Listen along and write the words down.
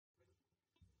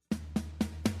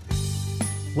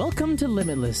Welcome to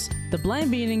Limitless, the Blind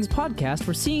Beginnings podcast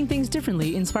where seeing things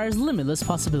differently inspires limitless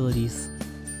possibilities.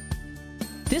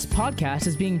 This podcast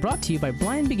is being brought to you by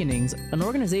Blind Beginnings, an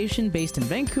organization based in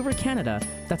Vancouver, Canada,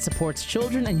 that supports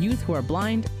children and youth who are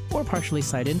blind or partially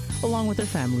sighted, along with their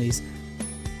families.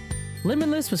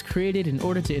 Limitless was created in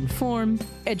order to inform,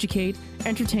 educate,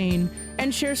 entertain,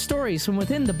 and share stories from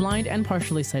within the blind and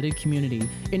partially sighted community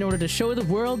in order to show the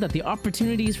world that the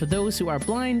opportunities for those who are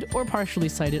blind or partially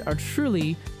sighted are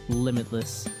truly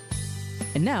limitless.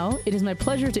 And now, it is my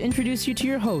pleasure to introduce you to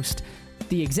your host,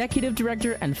 the Executive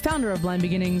Director and Founder of Blind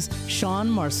Beginnings,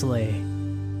 Shawn Marcellet.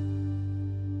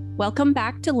 Welcome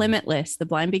back to Limitless, the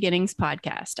Blind Beginnings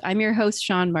podcast. I'm your host,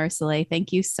 Shawn Marcellet.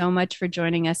 Thank you so much for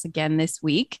joining us again this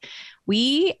week.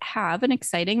 We have an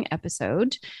exciting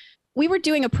episode. We were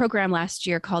doing a program last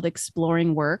year called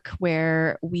Exploring Work,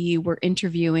 where we were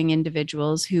interviewing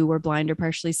individuals who were blind or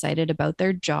partially sighted about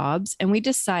their jobs. And we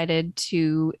decided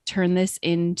to turn this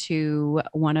into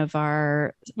one of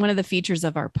the features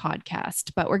of our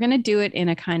podcast, but we're going to do it in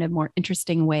a kind of more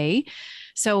interesting way.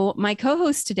 So my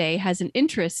co-host today has an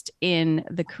interest in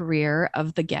the career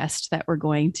of the guest that we're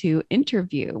going to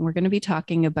interview. We're going to be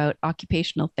talking about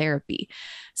occupational therapy.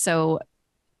 So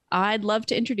I'd love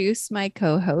to introduce my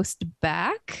co-host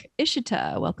back,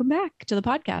 Ishita. Welcome back to the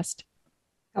podcast.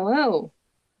 Hello.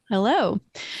 Hello.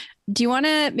 Do you want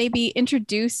to maybe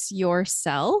introduce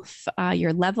yourself,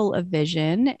 your level of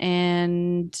vision,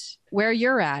 and where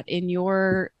you're at in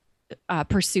your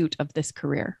pursuit of this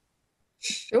career?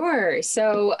 Sure.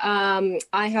 So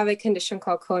I have a condition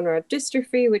called cone rod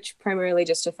dystrophy, which primarily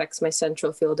just affects my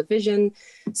central field of vision.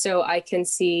 So I can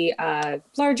see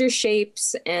larger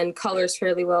shapes and colors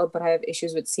fairly well, but I have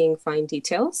issues with seeing fine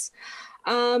details.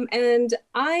 And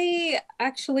I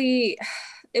actually,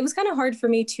 it was kind of hard for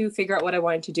me to figure out what I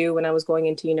wanted to do when I was going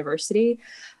into university.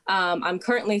 I'm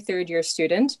currently a third-year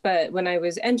student, but when I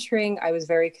was entering, I was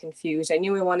very confused. I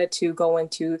knew I wanted to go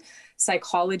into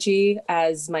psychology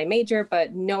as my major,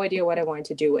 but no idea what I wanted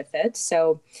to do with it.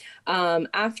 So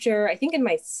after, I think in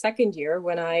my second year,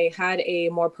 when I had a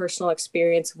more personal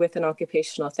experience with an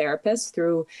occupational therapist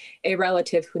through a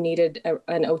relative who needed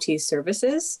an OT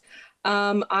services,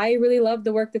 I really loved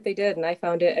the work that they did, and I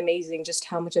found it amazing just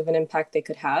how much of an impact they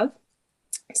could have.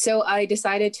 So I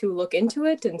decided to look into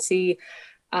it and see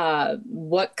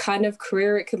what kind of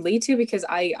career it could lead to, because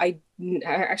I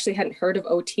actually hadn't heard of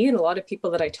OT, and a lot of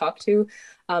people that I talk to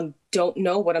don't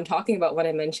know what I'm talking about when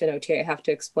I mention OT. I have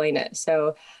to explain it.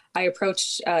 So I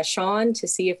approached Shawn to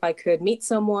see if I could meet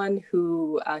someone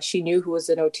who she knew who was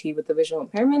an OT with a visual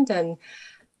impairment, and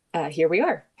here we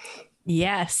are.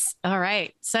 Yes. All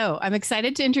right. So I'm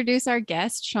excited to introduce our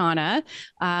guest, Shawna.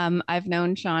 I've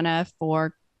known Shawna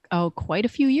for quite a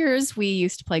few years. We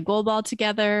used to play goalball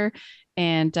together.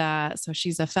 And so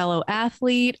she's a fellow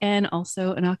athlete and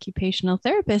also an occupational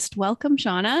therapist. Welcome,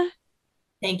 Shawna.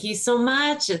 Thank you so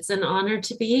much. It's an honor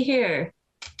to be here.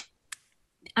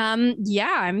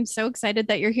 Yeah, I'm so excited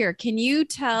that you're here. Can you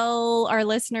tell our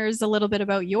listeners a little bit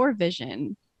about your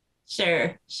vision?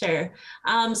 Sure. So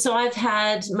I've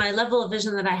had my level of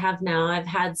vision that I have now, I've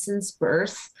had since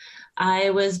birth. I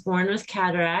was born with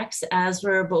cataracts, as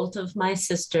were both of my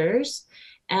sisters.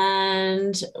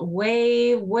 And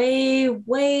way, way,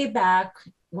 way back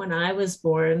when I was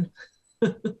born,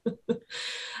 there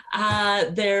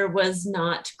was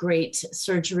not great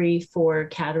surgery for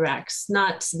cataracts,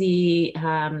 not the,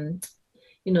 the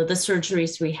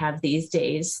surgeries we have these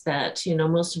days that,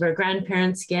 most of our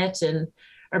grandparents get and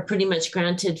are pretty much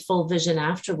granted full vision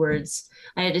afterwards.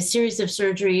 I had a series of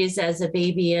surgeries as a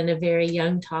baby and a very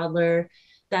young toddler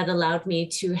that allowed me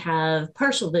to have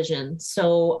partial vision.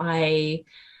 So I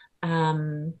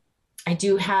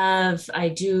do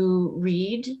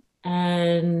read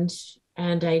and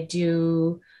I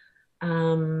do,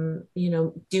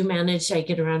 do manage, I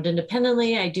get around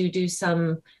independently. I do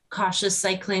some cautious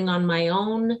cycling on my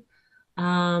own.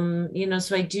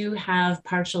 So I do have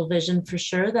partial vision for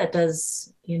sure. That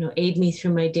does, aid me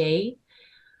through my day.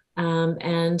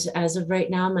 And as of right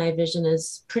now, my vision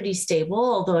is pretty stable,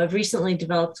 although I've recently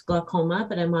developed glaucoma,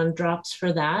 but I'm on drops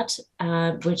for that,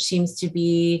 which seems to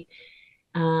be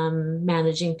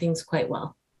managing things quite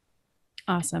well.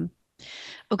 Awesome.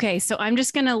 Okay, so I'm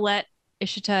just going to let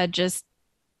Ishita just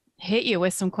hit you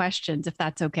with some questions, if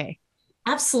that's okay.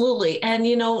 Absolutely. And,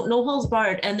 no holds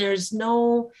barred, and there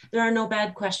are no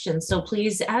bad questions. So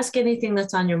please ask anything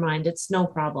that's on your mind. It's no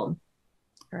problem.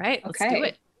 All right, let's do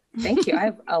it. Thank you. I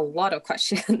have a lot of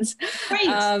questions. Great.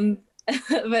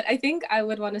 But I think I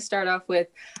would want to start off with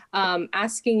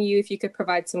asking you if you could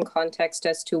provide some context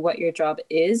as to what your job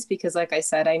is, because like I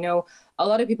said, I know a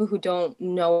lot of people who don't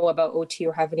know about OT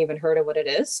or haven't even heard of what it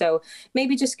is. So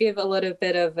maybe just give a little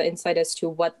bit of insight as to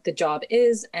what the job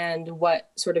is and what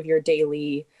sort of your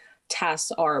daily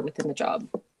tasks are within the job.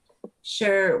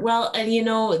 Sure. Well, and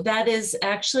that is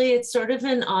actually, it's sort of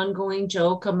an ongoing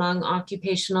joke among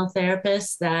occupational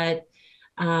therapists that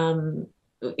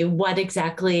what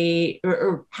exactly,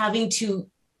 or having to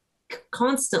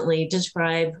constantly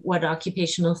describe what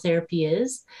occupational therapy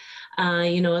is.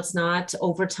 It's not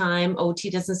overtime.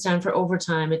 OT doesn't stand for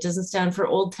overtime. It doesn't stand for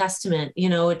Old Testament.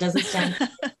 It doesn't stand,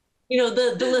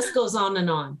 the list goes on and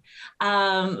on.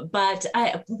 But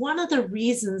one of the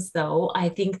reasons, though, I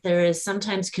think there is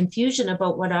sometimes confusion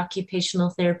about what occupational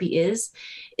therapy is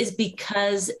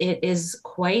because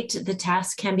the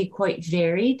task can be quite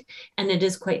varied and it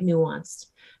is quite nuanced.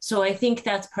 So I think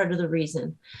that's part of the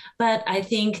reason. But I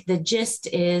think the gist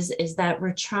is that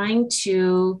we're trying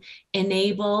to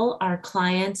enable our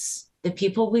clients, the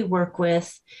people we work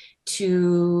with,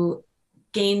 to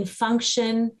gain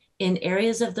function in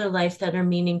areas of their life that are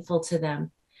meaningful to them.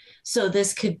 So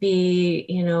this could be,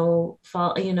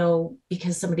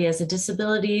 because somebody has a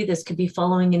disability, this could be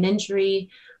following an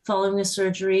injury, following a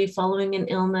surgery, following an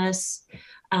illness,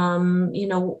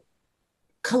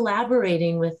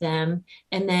 collaborating with them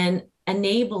and then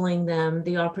enabling them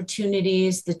the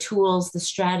opportunities, the tools, the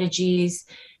strategies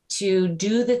to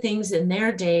do the things in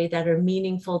their day that are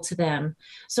meaningful to them.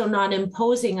 So not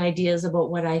imposing ideas about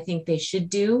what I think they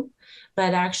should do,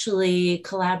 but actually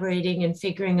collaborating and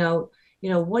figuring out,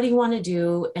 what do you want to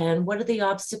do and what are the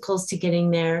obstacles to getting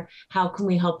there? How can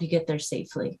we help you get there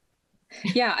safely?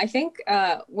 Yeah, I think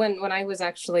when I was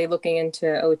actually looking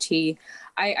into OT,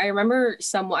 I remember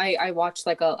I watched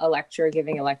like a lecturer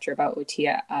giving a lecture about OT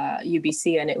at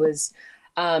UBC, and it was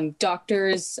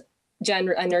doctors,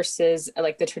 nurses,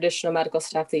 like the traditional medical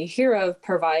staff that you hear of,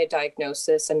 provide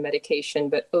diagnosis and medication,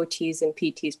 but OTs and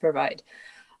PTs provide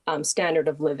standard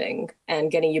of living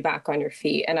and getting you back on your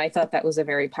feet. And I thought that was a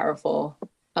very powerful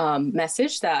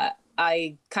message that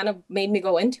I kind of made me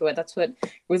go into it. That's what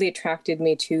really attracted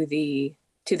me to the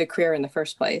career in the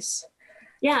first place.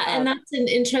 Yeah. And that's an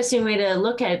interesting way to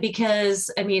look at it because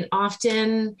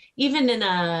often even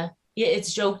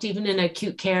it's joked even in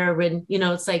acute care when,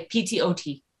 it's like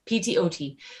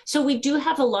PTOT. So we do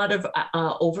have a lot of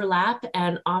overlap.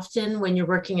 And often when you're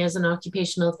working as an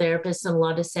occupational therapist in a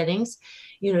lot of settings,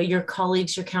 your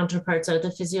colleagues, your counterparts are the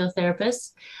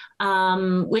physiotherapists,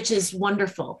 which is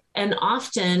wonderful. And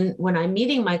often when I'm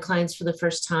meeting my clients for the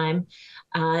first time,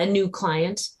 a new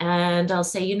client, and I'll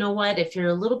say, if you're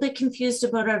a little bit confused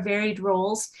about our varied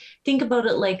roles, think about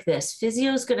it like this.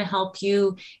 Physio is going to help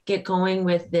you get going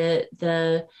with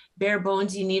the bare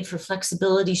bones you need for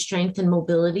flexibility, strength, and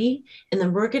mobility. And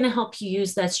then we're going to help you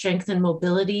use that strength and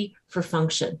mobility for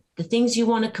function, the things you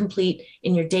want to complete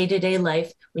in your day-to-day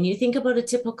life. When you think about a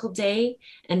typical day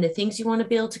and the things you want to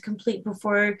be able to complete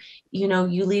before,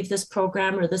 you leave this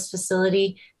program or this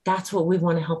facility, that's what we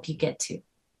want to help you get to.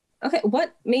 Okay.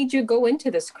 What made you go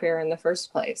into this career in the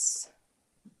first place?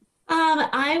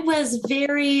 I was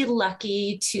very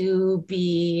lucky to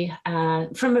be,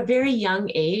 from a very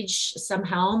young age,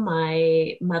 somehow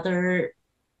my mother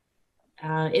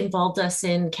involved us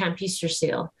in Camp Easter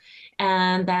Seal.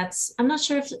 And I'm not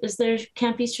sure is there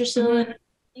Camp Easter Seal? Mm-hmm.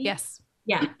 Yes.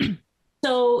 Yeah.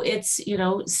 So it's, we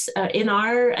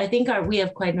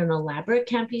have quite an elaborate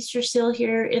Camp Easter Seal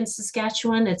here in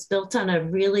Saskatchewan. It's built on a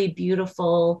really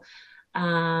beautiful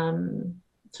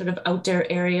sort of outdoor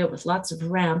area with lots of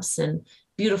ramps and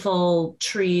beautiful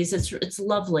trees. It's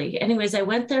lovely. Anyways, I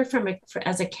went there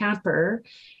as a camper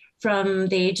from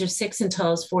the age of 6 until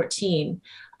I was 14.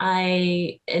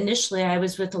 Initially I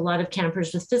was with a lot of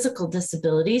campers with physical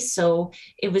disabilities, so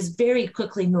it was very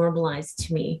quickly normalized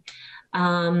to me.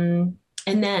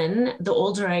 And then the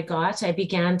older I got, I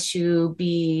began to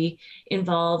be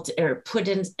involved or put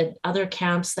in other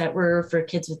camps that were for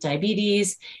kids with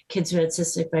diabetes, kids who had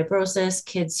cystic fibrosis,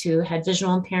 kids who had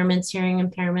visual impairments, hearing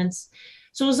impairments.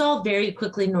 So it was all very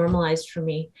quickly normalized for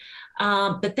me.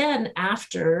 But then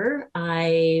after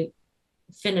I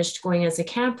finished going as a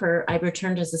camper, I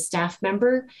returned as a staff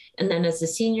member and then as a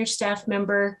senior staff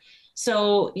member.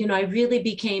 So, I really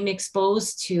became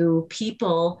exposed to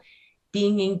people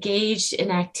being engaged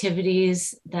in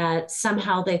activities that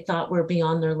somehow they thought were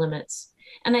beyond their limits.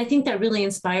 And I think that really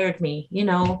inspired me.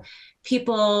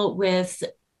 People with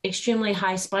extremely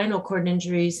high spinal cord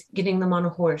injuries, getting them on a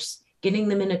horse, getting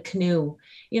them in a canoe,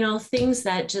 things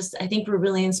that just, I think were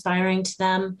really inspiring to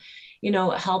them.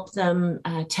 help them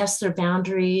test their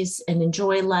boundaries and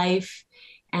enjoy life,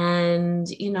 and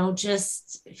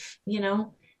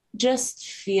just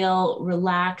feel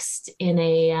relaxed in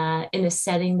a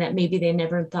setting that maybe they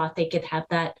never thought they could have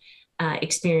that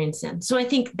experience in. So I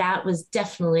think that was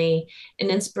definitely an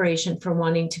inspiration for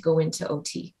wanting to go into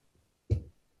OT.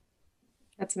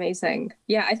 That's amazing.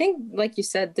 Yeah, I think, like you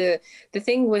said, the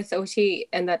thing with OT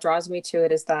and that draws me to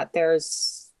it is that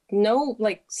there's no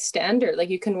like standard. Like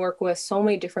you can work with so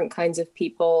many different kinds of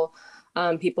people,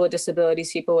 people with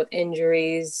disabilities, people with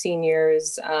injuries,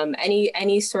 seniors,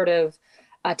 any sort of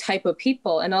type of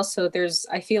people. And also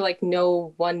I feel like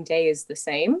no one day is the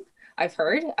same. I've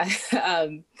heard.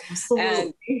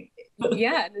 Absolutely. And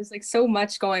yeah, there's like so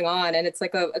much going on, and it's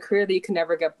like a career that you can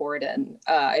never get bored in.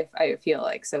 I feel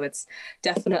like, so it's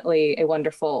definitely a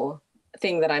wonderful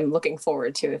thing that I'm looking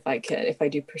forward to if I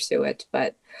do pursue it.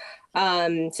 But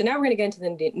so now we're going to get into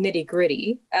the nitty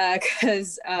gritty,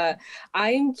 because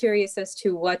I'm curious as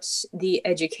to what the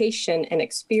education and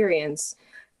experience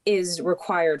is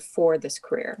required for this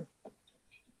career.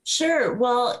 Sure.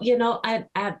 Well,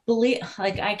 I believe,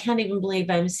 like, I can't even believe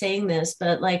I'm saying this,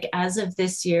 but like, as of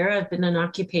this year, I've been an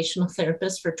occupational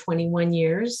therapist for 21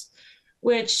 years,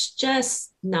 which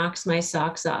just knocks my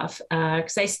socks off,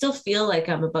 because I still feel like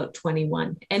I'm about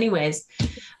 21. Anyways,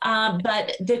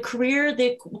 but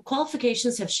the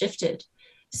qualifications have shifted.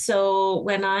 So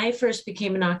when I first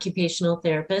became an occupational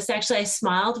therapist, actually, I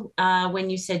smiled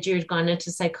when you said you had gone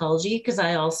into psychology, because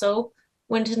I also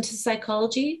went into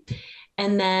psychology.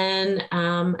 And then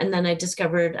I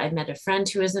discovered, I met a friend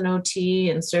who is an OT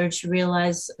and started to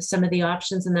realize some of the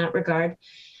options in that regard.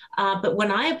 But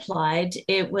when I applied,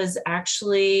 it was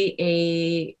actually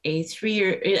a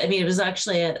 3-year, it was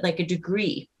actually like a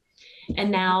degree.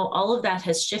 And now all of that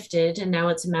has shifted, and now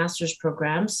it's a master's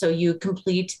program. So you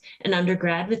complete an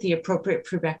undergrad with the appropriate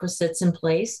prerequisites in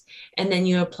place, and then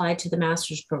you apply to the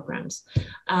master's programs.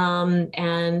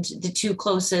 And the two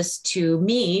closest to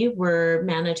me were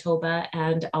Manitoba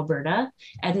and Alberta,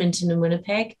 Edmonton and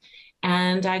Winnipeg.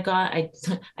 And I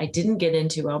didn't get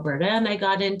into Alberta, and I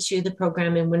got into the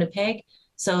program in Winnipeg.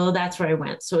 So that's where I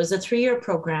went. So it was a 3-year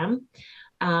program.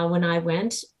 When I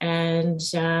went, and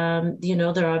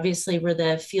there obviously were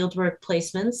the fieldwork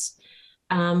placements,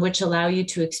 which allow you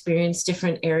to experience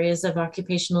different areas of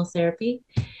occupational therapy.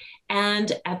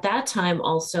 And at that time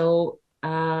also,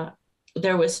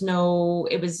 it was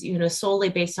solely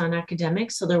based on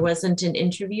academics. So there wasn't an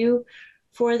interview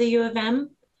for the U of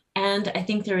M. And I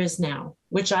think there is now,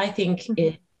 which I think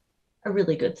is a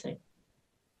really good thing.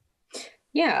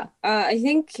 Yeah, I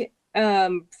think,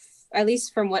 at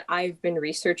least from what I've been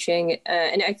researching,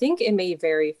 and I think it may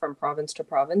vary from province to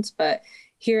province, but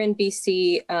here in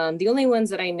BC, the only ones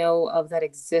that I know of that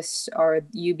exist are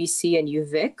UBC and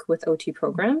UVic with OT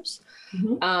programs.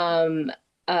 Mm-hmm.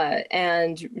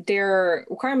 And their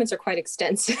requirements are quite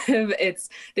extensive.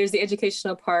 There's the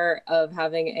educational part of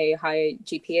having a high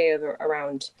GPA of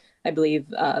around, I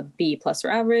believe, B plus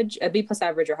average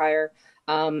or higher.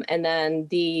 And then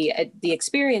the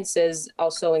experiences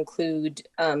also include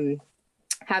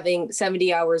having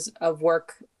 70 hours of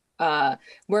work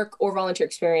or volunteer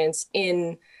experience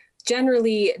in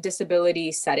generally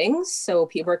disability settings. So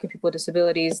working with people with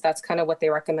disabilities, that's kind of what they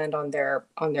recommend on their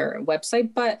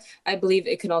website. But I believe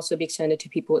it can also be extended to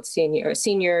people with senior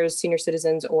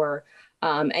citizens, or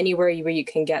anywhere where you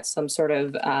can get some sort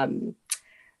of,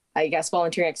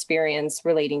 volunteering experience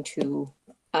relating to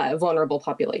vulnerable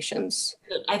populations.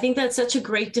 I think that's such a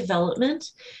great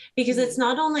development, because it's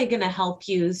not only going to help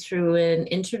you through an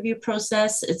interview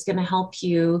process, it's going to help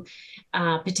you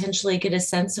potentially get a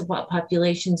sense of what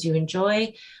populations you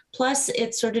enjoy. Plus,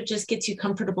 it sort of just gets you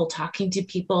comfortable talking to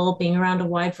people, being around a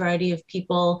wide variety of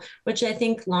people, which I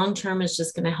think long-term is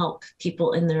just going to help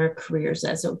people in their careers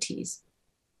as OTs.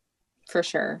 For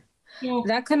sure. Yeah.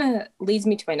 That kind of leads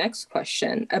me to my next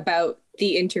question about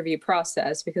the interview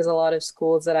process, because a lot of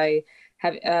schools that I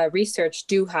have researched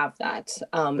do have that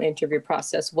interview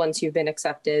process. Once you've been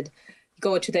accepted, you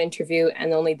go to the interview,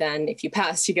 and only then, if you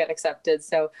pass, you get accepted.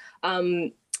 So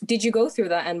did you go through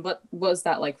that, and what was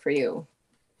that like for you?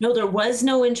 No, there was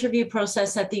no interview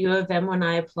process at the U of M when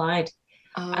I applied.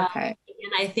 Oh, okay.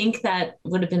 And I think that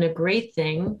would have been a great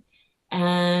thing.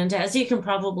 And as you can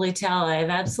probably tell, I have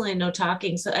absolutely no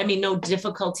talking. So, no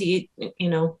difficulty,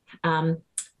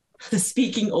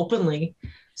 speaking openly.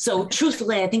 So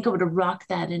truthfully, I think I would have rocked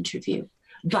that interview.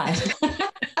 But,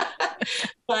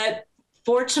 but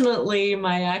fortunately,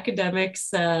 my academics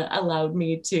allowed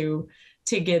me to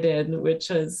to get in, which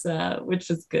was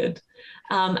good.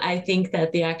 I think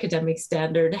that the academic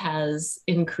standard has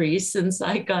increased since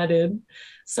I got in.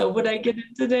 So would I get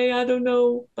in today? I don't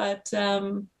know, but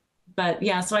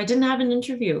yeah, so I didn't have an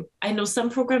interview. I know some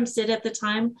programs did at the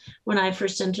time when I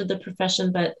first entered the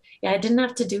profession, but yeah, I didn't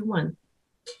have to do one.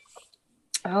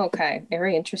 Oh, okay,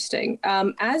 very interesting.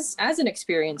 As an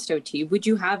experienced OT, would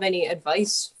you have any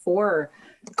advice for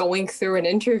going through an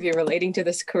interview relating to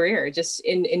this career, just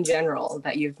in general,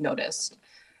 that you've noticed?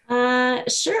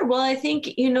 Sure. Well, I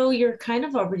think, you're kind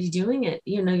of already doing it.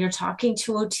 You're talking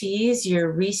to OTs,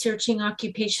 you're researching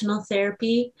occupational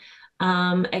therapy.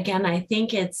 Again, I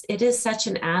think it is such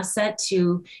an asset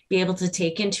to be able to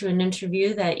take into an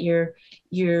interview that you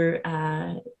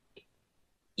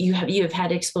have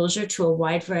had exposure to a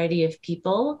wide variety of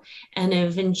people and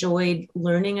have enjoyed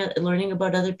learning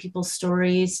about other people's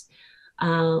stories,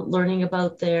 learning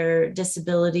about their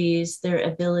disabilities, their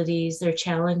abilities, their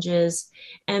challenges,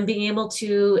 and being able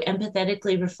to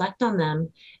empathetically reflect on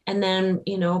them, and then,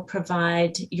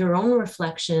 provide your own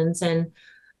reflections and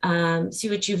see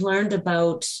what you've learned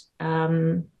about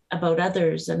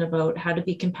others and about how to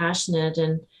be compassionate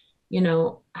and,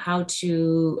 how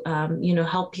to,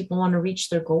 help people want to reach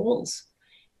their goals.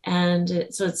 And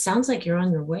so it sounds like you're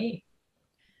on your way.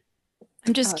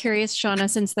 I'm just curious, Shawna,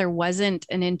 since there wasn't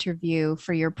an interview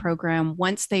for your program,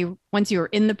 once you were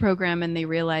in the program and they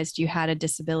realized you had a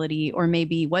disability, or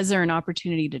maybe was there an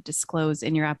opportunity to disclose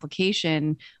in your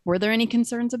application? Were there any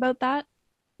concerns about that?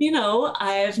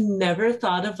 I've never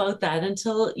thought about that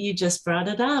until you just brought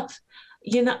it up.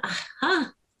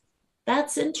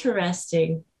 That's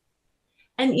interesting.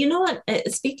 And you know what,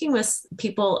 speaking with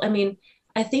people, I mean,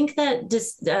 I think that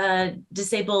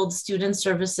disabled student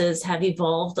services have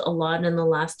evolved a lot in the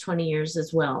last 20 years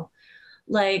as well.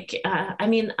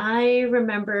 I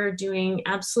remember doing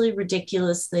absolutely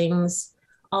ridiculous things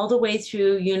all the way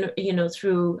through,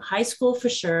 through high school for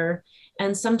sure,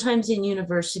 and sometimes in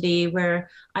university where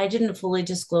I didn't fully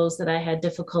disclose that I had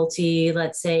difficulty,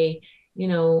 let's say,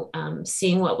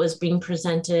 seeing what was being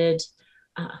presented.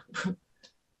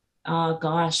 Oh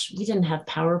gosh, we didn't have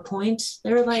PowerPoint.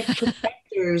 They're like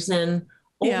projectors and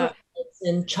overheads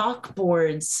and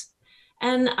chalkboards.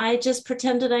 And I just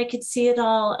pretended I could see it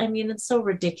all. I mean, it's so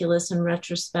ridiculous in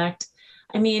retrospect.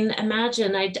 I mean,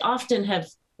 imagine, I'd often have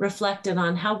reflected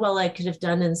on how well I could have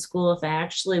done in school if I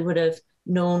actually would have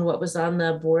known what was on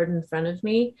the board in front of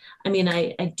me. I mean,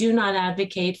 I do not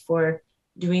advocate for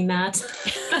doing that.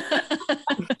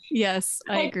 Yes,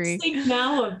 I agree. Think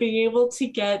now of being able to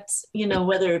get,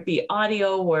 whether it be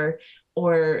audio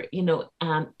or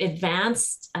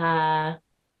advanced,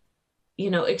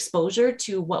 exposure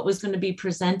to what was going to be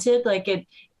presented.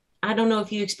 I don't know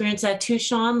if you experienced that too,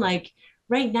 Shawn. Like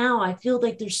right now, I feel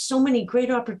like there's so many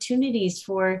great opportunities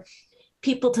for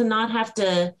people to not have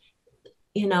to,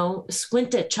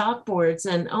 squint at chalkboards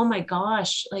and, oh my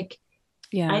gosh,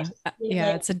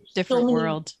 it's a different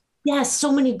world. Yes,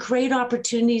 so many great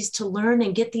opportunities to learn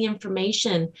and get the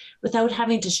information without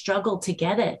having to struggle to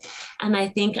get it. And I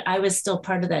think I was still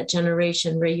part of that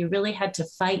generation where you really had to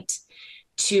fight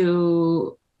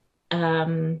to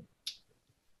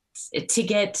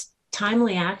get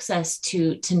timely access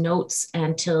to notes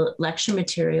and to lecture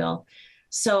material.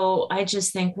 So I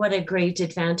just think what a great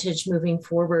advantage moving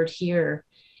forward here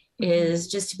is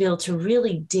just to be able to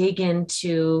really dig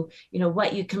into,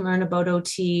 what you can learn about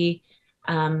OT,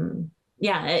 and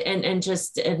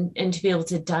to be able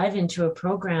to dive into a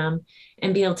program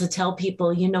and be able to tell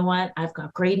people, you know what, I've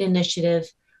got great initiative,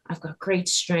 I've got great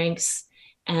strengths,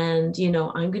 and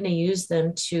I'm going to use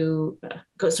them to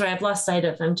go. Sorry, I've lost sight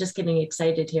of. I'm just getting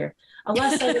excited here. I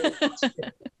lost sight of the question.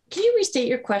 Can you restate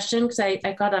your question? Because I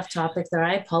got off topic there.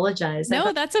 I apologize.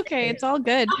 No, that's okay. It's all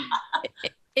good.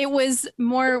 It was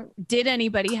more, did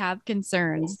anybody have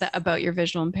concerns about your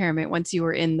visual impairment once you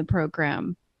were in the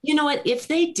program? You know what, if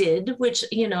they did, which,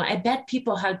 I bet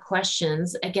people had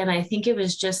questions. Again, I think it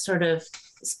was just sort of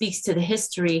speaks to the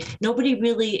history. Nobody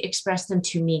really expressed them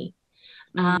to me.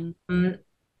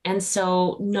 And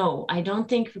so, no, I don't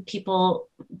think people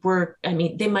were,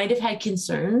 they might've had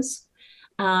concerns,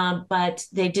 but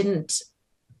they didn't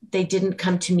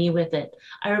come to me with it.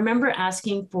 I remember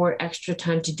asking for extra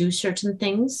time to do certain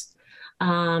things.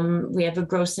 We have a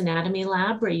gross anatomy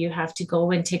lab where you have to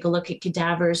go and take a look at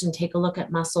cadavers and take a look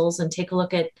at muscles and take a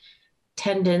look at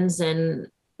tendons and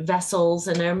vessels.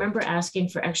 And I remember asking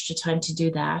for extra time to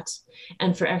do that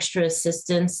and for extra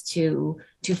assistance to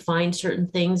find certain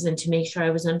things and to make sure I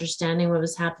was understanding what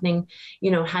was happening,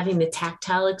 having the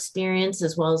tactile experience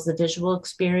as well as the visual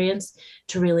experience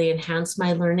to really enhance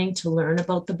my learning, to learn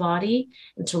about the body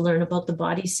and to learn about the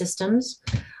body systems.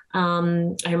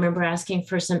 I remember asking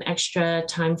for some extra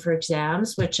time for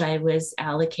exams, which I was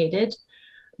allocated.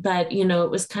 But, it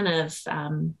was kind of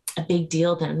a big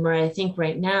deal then, where I think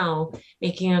right now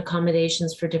making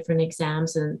accommodations for different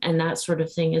exams and that sort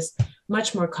of thing is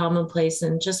much more commonplace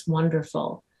and just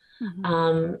wonderful.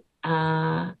 Mm-hmm.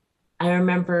 I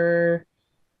remember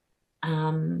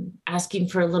asking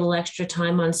for a little extra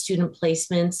time on student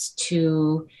placements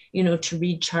to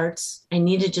read charts. I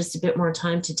needed just a bit more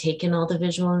time to take in all the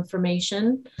visual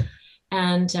information.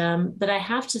 And, but I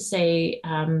have to say,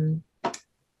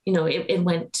 it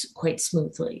went quite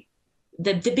smoothly.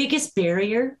 The biggest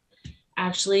barrier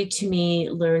actually to me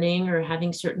learning or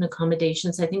having certain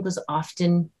accommodations, I think, was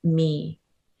often me,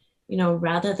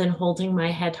 rather than holding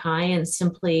my head high and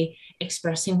simply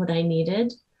expressing what I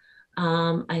needed.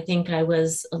 I think I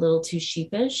was a little too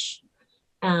sheepish,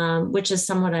 which is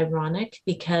somewhat ironic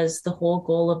because the whole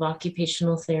goal of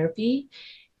occupational therapy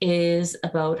is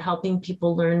about helping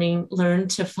people learn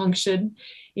to function,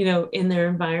 in their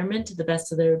environment to the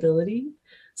best of their ability.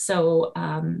 So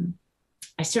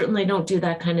I certainly don't do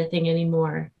that kind of thing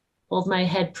anymore. Hold my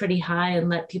head pretty high and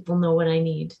let people know what I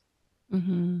need.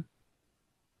 Mm-hmm.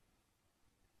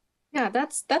 Yeah,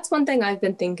 that's one thing I've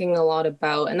been thinking a lot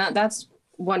about, and that's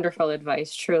wonderful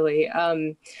advice, truly.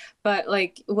 But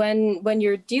like when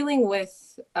you're dealing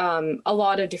with a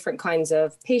lot of different kinds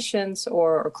of patients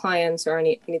or clients or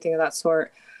anything of that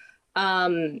sort,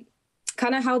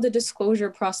 kind of how the disclosure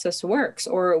process works,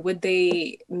 or would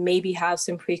they maybe have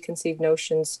some preconceived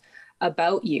notions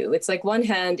about you? It's like, one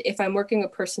hand, if I'm working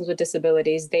with persons with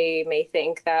disabilities, they may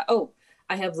think that, oh,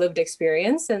 I have lived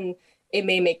experience, and it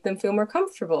may make them feel more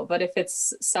comfortable. But if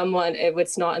it's someone, if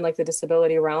it's not in like the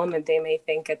disability realm, and they may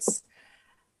think it's,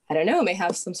 I don't know, may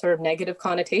have some sort of negative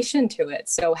connotation to it.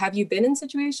 So have you been in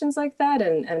situations like that?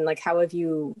 And like, how have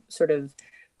you sort of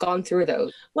gone through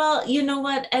those? Well, you know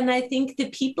what? And I think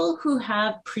the people who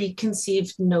have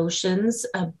preconceived notions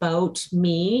about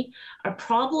me are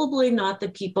probably not the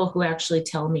people who actually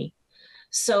tell me.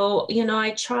 So,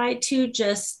 I try to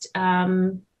just,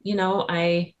 and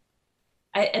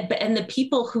the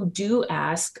people who do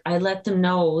ask, I let them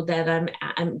know that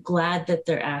I'm glad that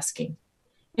they're asking.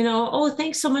 Oh,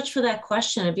 thanks so much for that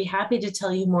question. I'd be happy to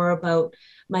tell you more about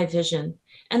my vision.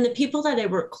 And the people that I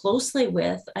work closely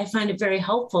with, I find it very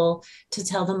helpful to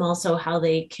tell them also how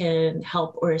they can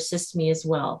help or assist me as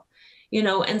well.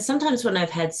 And sometimes when I've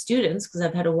had students, because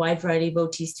I've had a wide variety of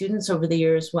OT students over the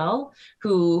years as well,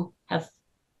 who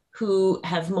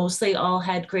have mostly all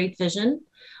had great vision,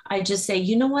 I just say,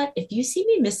 you know what, if you see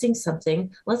me missing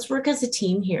something, let's work as a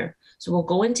team here. So we'll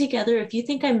go in together. If you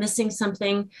think I'm missing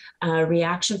something, a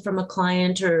reaction from a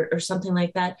client or something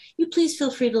like that, you please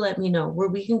feel free to let me know, where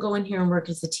we can go in here and work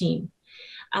as a team.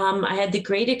 I had the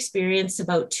great experience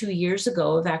about 2 years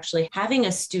ago of actually having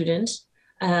a student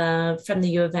from the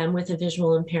U of M with a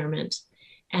visual impairment.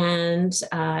 And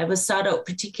I was sought out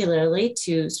particularly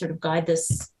to sort of guide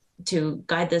this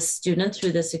student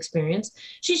through this experience.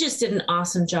 She just did an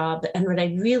awesome job. And what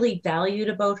I really valued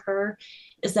about her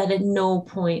is that at no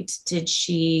point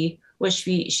was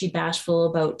she bashful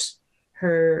about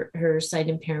her sight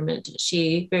impairment.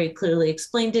 She very clearly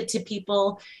explained it to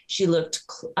people. She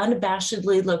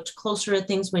unabashedly looked closer at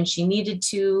things when she needed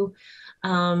to.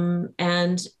 And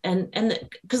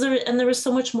because there was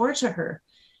so much more to her.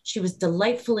 She was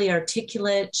delightfully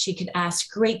articulate. She could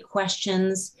ask great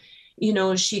questions.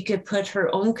 She could put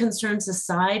her own concerns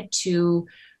aside to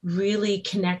really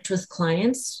connect with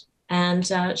clients. And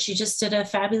she just did a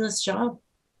fabulous job.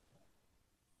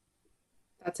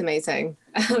 That's amazing.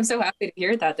 I'm so happy to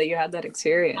hear that you had that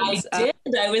experience. I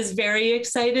did. I was very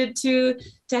excited to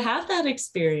have that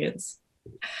experience.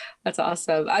 That's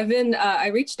awesome. I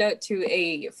reached out to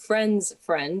a friend's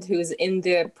friend who's in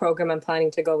the program I'm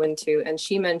planning to go into, and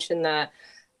she mentioned that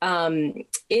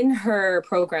in her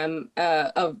program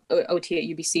of OT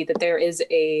at UBC, that there is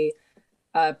a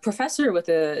professor with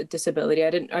a disability.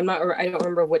 I don't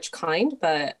remember which kind,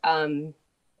 but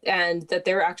and that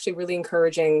they're actually really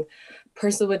encouraging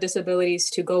persons with disabilities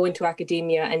to go into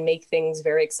academia and make things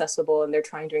very accessible, and they're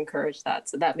trying to encourage that.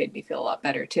 So that made me feel a lot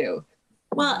better too.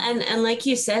 Well, and like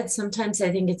you said, sometimes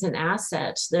I think it's an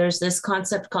asset. There's this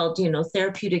concept called,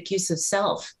 therapeutic use of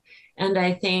self. And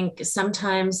I think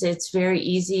sometimes it's very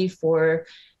easy for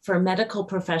medical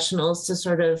professionals to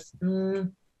sort of,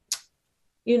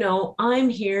 I'm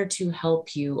here to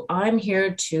help you. I'm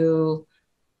here to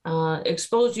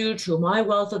expose you to my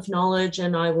wealth of knowledge,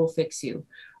 and I will fix you.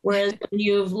 Whereas when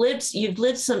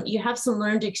you have some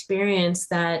learned experience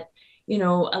that,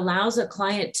 allows a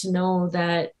client to know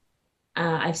that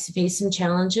I've faced some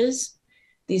challenges.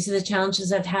 these are the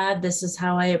challenges I've had. This is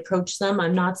how I approach them.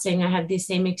 I'm not saying I have the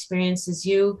same experience as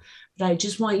you, but I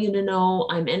just want you to know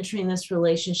I'm entering this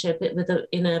relationship with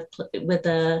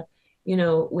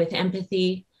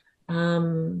empathy.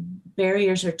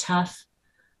 Barriers are tough.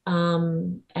 I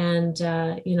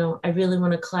really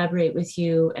want to collaborate with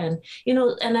you. And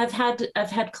I've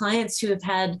had clients who have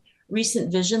had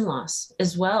recent vision loss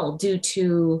as well, due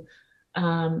to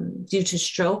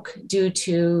stroke, due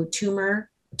to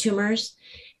tumors.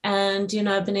 And,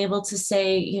 I've been able to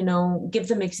say, give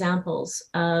them examples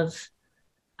of,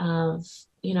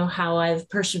 how I've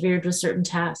persevered with certain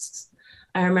tasks.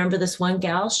 I remember this one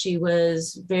gal, she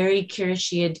was very curious.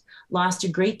 She had lost a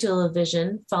great deal of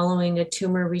vision following a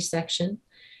tumor resection.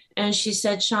 And she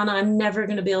said, Shawna, I'm never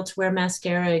going to be able to wear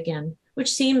mascara again,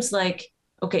 which seems like,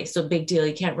 okay, so big deal.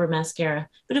 You can't wear mascara,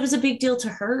 but it was a big deal to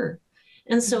her.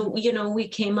 And so, we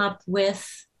came up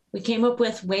with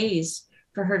ways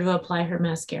for her to apply her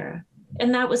mascara.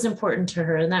 And that was important to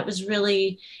her. And that was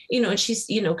really, and she's,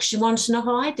 she wanted to know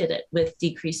how I did it with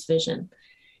decreased vision.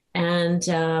 And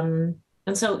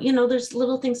so, there's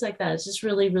little things like that. It's just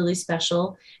really, really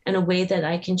special, and a way that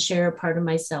I can share a part of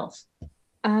myself.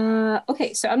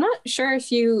 Okay. So I'm not sure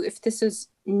if this is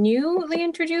newly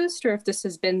introduced or if this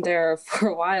has been there for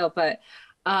a while, but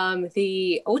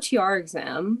the OTR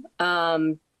exam,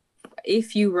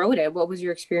 if you wrote it, what was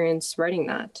your experience writing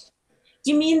that? Do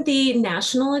you mean the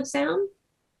national exam?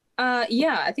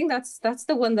 Yeah, I think that's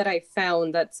the one that I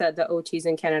found that said the OTs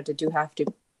in Canada do have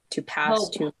to pass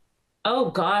to.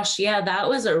 Oh gosh, yeah, that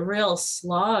was a real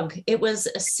slog. It was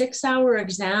a 6-hour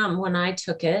exam when I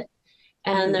took it.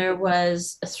 And there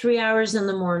was 3 hours in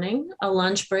the morning, a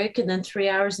lunch break, and then 3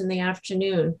 hours in the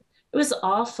afternoon. It was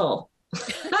awful.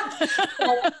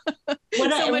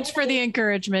 So much for the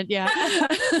encouragement. Yeah.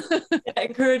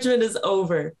 Encouragement is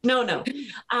over. No.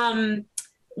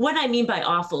 What I mean by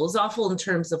awful is awful in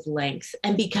terms of length.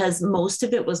 And because most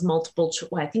of it was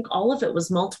I think all of it was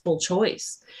multiple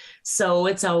choice. So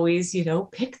it's always,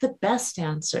 pick the best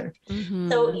answer.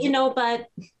 Mm-hmm. So, but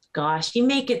gosh, you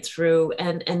make it through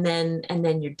and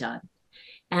then you're done.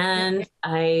 And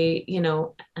I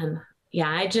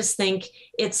just think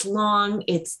it's long,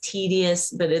 it's tedious,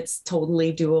 but it's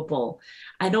totally doable.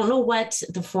 I don't know what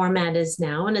the format is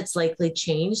now, and it's likely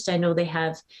changed. I know they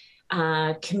have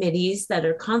committees that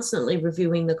are constantly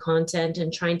reviewing the content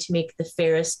and trying to make the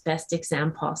fairest, best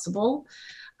exam possible.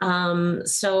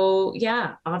 So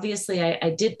yeah, obviously I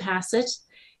did pass it,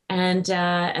 and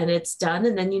it's done,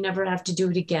 and then you never have to do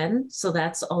it again. So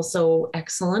that's also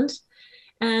excellent.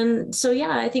 And so,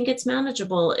 yeah, I think it's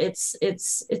manageable. It's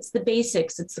the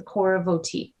basics. It's the core of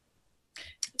OT.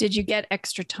 Did you get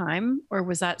extra time, or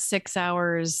was that 6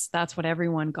 hours? That's what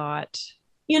everyone got.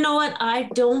 You know what? I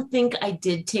don't think I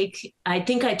did I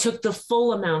think I took the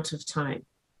full amount of time,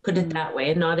 put it that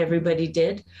way. And not everybody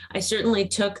did. I certainly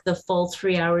took the full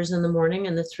 3 hours in the morning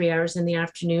and the 3 hours in the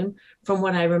afternoon from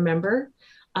what I remember.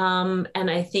 And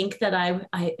I think that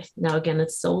I now again,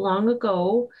 it's so long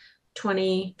ago,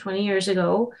 20 years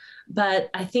ago, but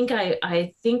I think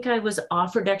I was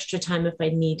offered extra time if I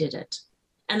needed it.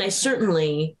 And I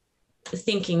certainly,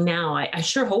 thinking now, I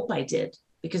sure hope I did,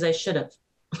 because I should have.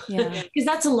 Yeah. Because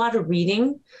that's a lot of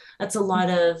reading. That's a lot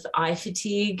of eye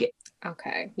fatigue.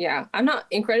 Okay. Yeah. I'm not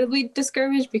incredibly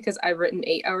discouraged because I've written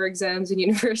 8-hour exams in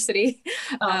university.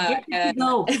 You're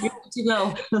good to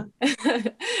go.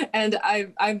 And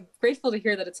I'm grateful to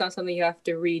hear that it's not something you have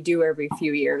to redo every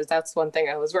few years. That's one thing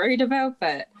I was worried about,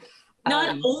 but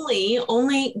not only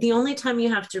the only time you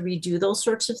have to redo those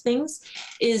sorts of things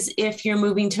is if you're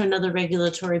moving to another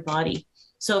regulatory body.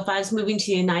 So if I was moving to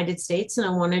the United States and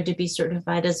I wanted to be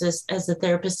certified as a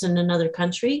therapist in another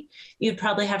country, you'd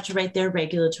probably have to write their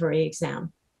regulatory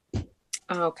exam.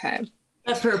 Okay.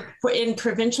 But for in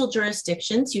provincial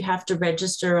jurisdictions, you have to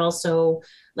register also.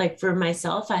 Like for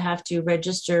myself, I have to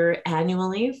register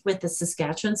annually with the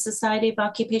Saskatchewan Society of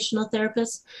Occupational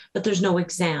Therapists, but there's no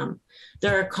exam.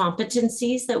 There are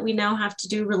competencies that we now have to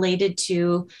do related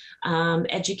to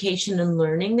education and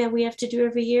learning that we have to do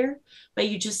every year. But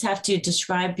you just have to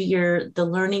describe the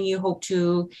learning you hope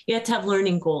to. You have to have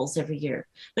learning goals every year,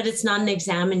 but it's not an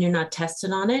exam and you're not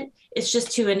tested on it. It's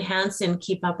just to enhance and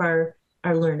keep up our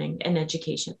learning and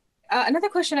education. Another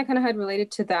question I kind of had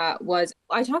related to that was,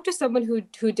 I talked to someone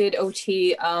who did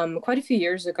OT quite a few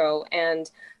years ago, and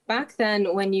back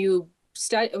then when you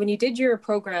did your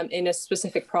program in a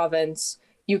specific province,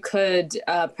 you could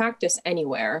practice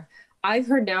anywhere. I've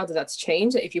heard now that that's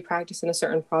changed. That if you practice in a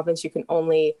certain province, if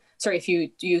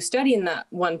you study in that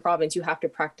one province, you have to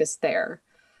practice there.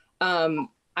 I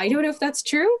don't know if that's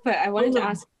true, but I wanted to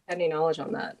ask if you had any knowledge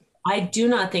on that. I do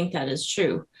not think that is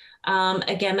true.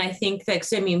 Again, I think that,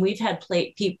 I mean, we've had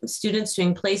students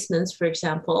doing placements, for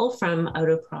example, from out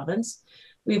of province.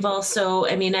 We've also,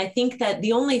 I mean, I think that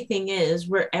the only thing is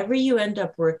wherever you end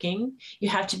up working, you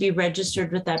have to be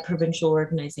registered with that provincial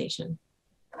organization.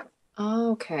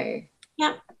 Okay.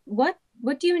 Yeah. What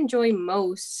do you enjoy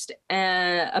most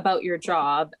about your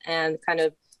job? And kind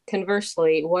of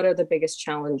conversely, what are the biggest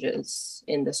challenges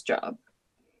in this job?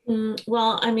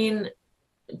 Well, I mean,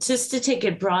 just to take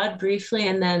it broad briefly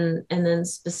and then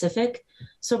specific.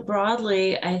 So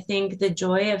broadly, I think the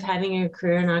joy of having a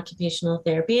career in occupational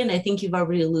therapy, and I think you've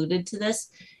already alluded to this,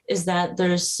 is that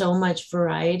there's so much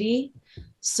variety.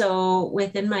 So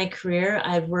within my career,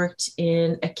 I've worked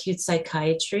in acute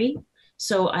psychiatry.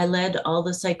 So I led all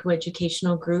the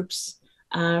psychoeducational groups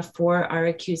for our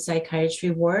acute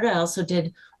psychiatry ward. I also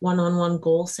did one-on-one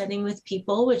goal setting with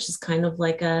people, which is kind of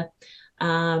like a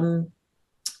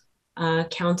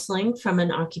counseling from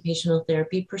an occupational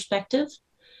therapy perspective.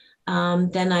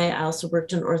 Then I also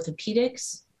worked in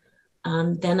orthopedics.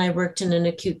 Then I worked in an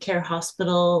acute care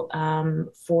hospital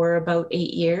for about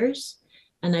 8 years.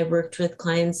 And I worked with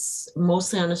clients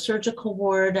mostly on a surgical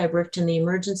ward. I worked in the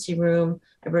emergency room.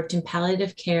 I worked in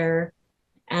palliative care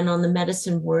and on the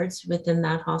medicine wards within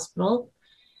that hospital.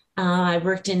 I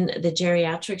worked in the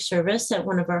geriatric service at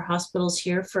one of our hospitals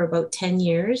here for about 10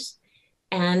 years.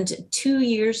 And 2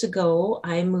 years ago,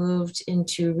 I moved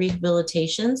into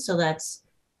rehabilitation. So that's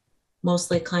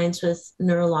mostly clients with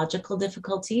neurological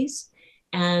difficulties.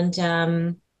 And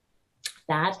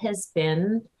that has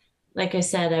been, like I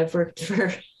said, I've worked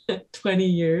for 20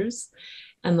 years.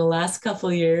 And the last couple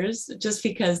of years, just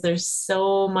because there's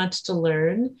so much to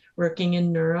learn working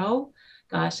in neuro,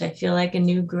 gosh, I feel like a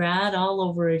new grad all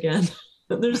over again.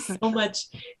 There's so much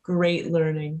great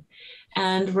learning.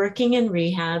 And working in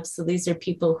rehab, so these are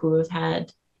people who have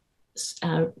had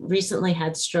recently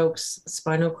had strokes,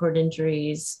 spinal cord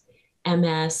injuries,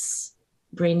 MS,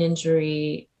 brain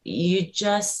injury. You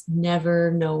just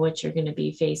never know what you're going to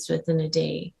be faced with in a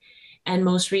day. And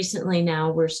most recently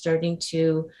now we're starting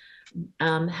to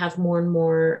have more and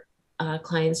more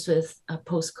clients with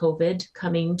post-COVID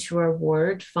coming to our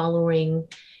ward following,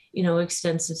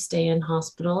 extensive stay in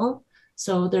hospital.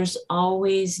 So there's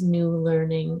always new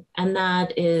learning, and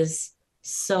that is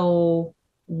so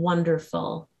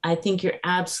wonderful. I think you're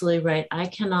absolutely right. I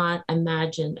cannot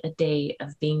imagine a day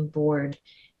of being bored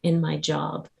in my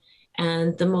job.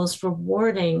 And the most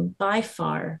rewarding, by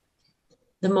far,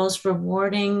 the most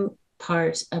rewarding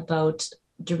part about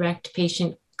direct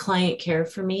patient client care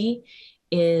for me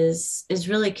is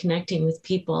really connecting with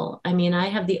people. I mean, I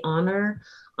have the honor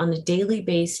on a daily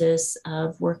basis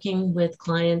of working with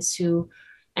clients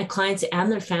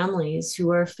and their families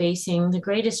who are facing the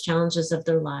greatest challenges of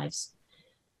their lives.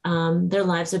 Their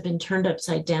lives have been turned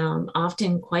upside down,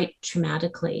 often quite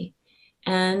traumatically.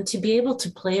 And to be able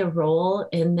to play a role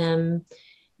in them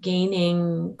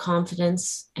gaining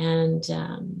confidence and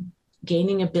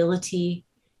gaining ability,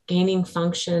 gaining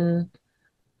function,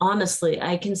 honestly,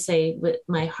 I can say with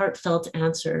my heartfelt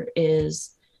answer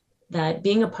is that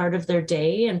being a part of their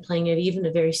day and playing even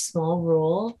a very small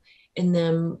role in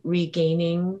them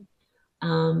regaining,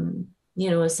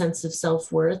 a sense of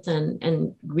self-worth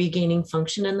and regaining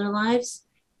function in their lives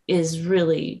is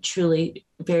really, truly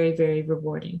very, very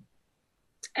rewarding.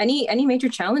 Any major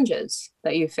challenges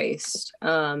that you faced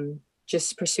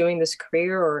just pursuing this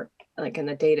career or like in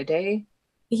the day-to-day?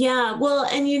 Yeah, well,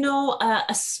 and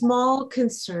a small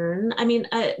concern. I mean,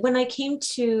 when I came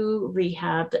to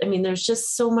rehab, I mean, there's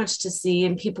just so much to see,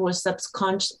 and people with such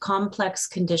complex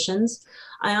conditions.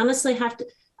 I honestly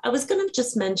I was going to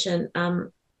just mention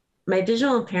my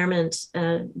visual impairment.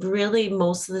 Really,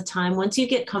 most of the time, once you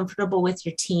get comfortable with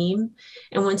your team,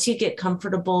 and once you get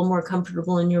more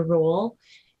comfortable in your role,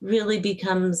 really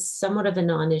becomes somewhat of a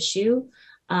non-issue.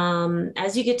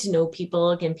 As you get to know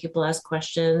people, again, people ask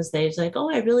questions. They're like, oh,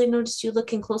 I really noticed you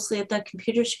looking closely at that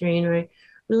computer screen, or I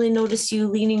really noticed you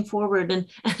leaning forward. And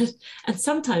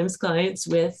sometimes clients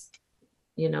with,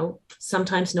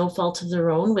 sometimes no fault of their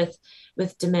own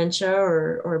with dementia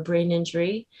or brain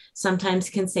injury, sometimes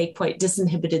can say quite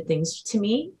disinhibited things to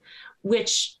me,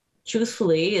 which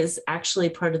truthfully is actually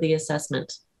part of the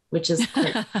assessment, which is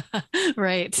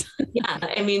right. Yeah.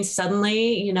 I mean,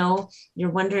 suddenly, you're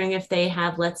wondering if they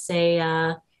have, let's say,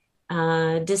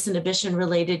 disinhibition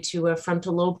related to a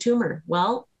frontal lobe tumor.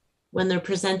 Well, when they're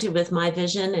presented with my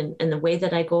vision and the way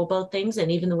that I go about things, and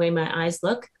even the way my eyes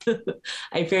look,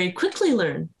 I very quickly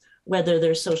learn whether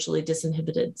they're socially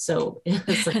disinhibited. So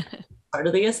it's like part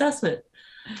of the assessment.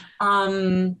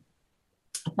 But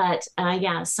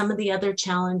some of the other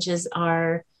challenges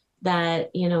are that,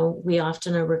 you know, we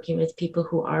often are working with people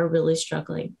who are really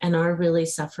struggling and are really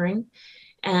suffering.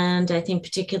 And I think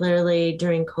particularly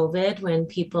during COVID, when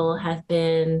people have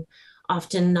been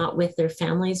often not with their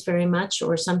families very much,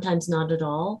 or sometimes not at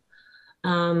all,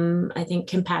 I think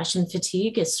compassion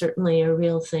fatigue is certainly a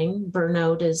real thing.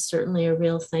 Burnout is certainly a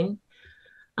real thing.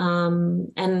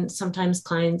 And sometimes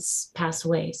clients pass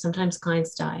away, sometimes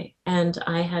clients die. And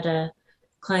I had a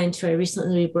client who I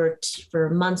recently worked for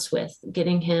months with,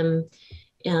 getting him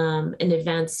an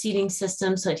advanced seating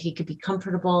system so that he could be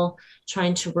comfortable,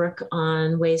 trying to work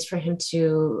on ways for him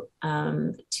to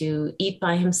eat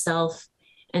by himself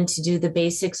and to do the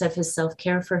basics of his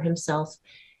self-care for himself.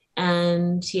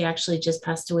 And he actually just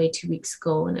passed away 2 weeks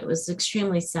ago, and it was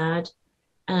extremely sad.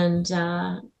 And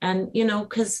you know,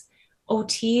 because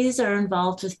OTs are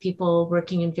involved with people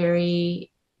working in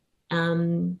very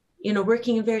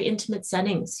working in very intimate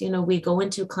settings. You know, we go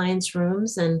into clients'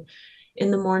 rooms and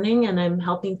in the morning, and I'm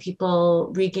helping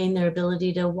people regain their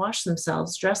ability to wash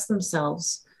themselves, dress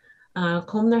themselves,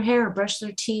 comb their hair, brush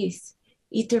their teeth,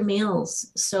 eat their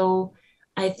meals. So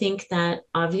I think that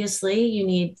obviously you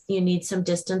need some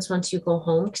distance once you go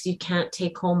home, because you can't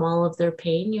take home all of their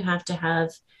pain. You have to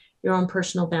have your own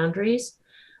personal boundaries.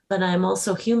 But I'm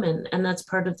also human, and that's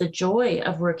part of the joy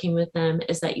of working with them,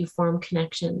 is that you form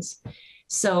connections.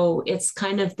 So it's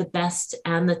kind of the best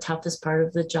and the toughest part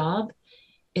of the job,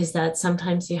 is that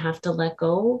sometimes you have to let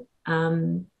go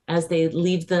as they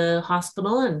leave the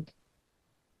hospital and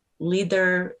lead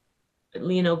their,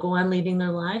 go on leading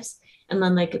their lives. And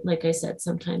then like I said,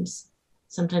 sometimes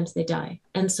they die.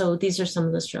 And so these are some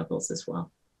of the struggles as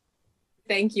well.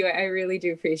 Thank you. I really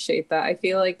do appreciate that. I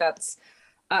feel like that's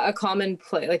a common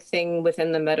thing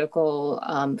within the medical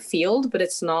field, but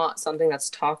it's not something that's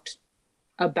talked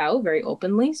about very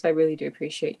openly. So I really do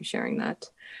appreciate you sharing that.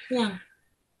 Yeah.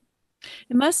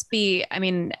 It must be, I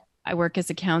mean, I work as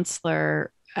a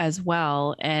counselor as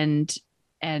well. And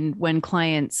when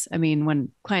clients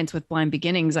with blind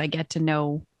beginnings, I get to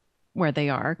know where they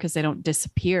are because they don't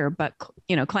disappear. But,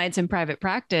 you know, clients in private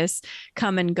practice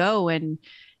come and go, and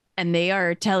they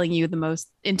are telling you the most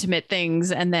intimate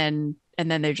things, and then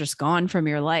they're just gone from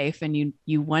your life, and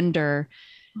you wonder.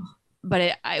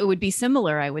 But it would be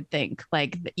similar, I would think,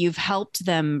 like you've helped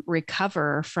them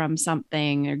recover from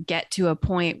something or get to a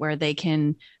point where they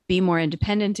can be more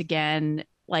independent again,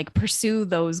 like pursue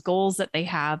those goals that they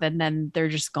have, and then they're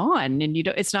just gone. And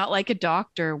it's not like a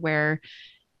doctor where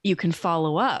you can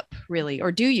follow up, really.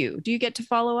 Or do you get to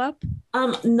follow up?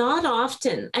 Not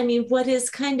often. I mean, what is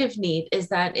kind of neat is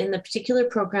that in the particular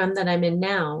program that I'm in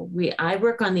now, I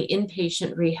work on the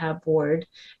inpatient rehab ward,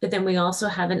 but then we also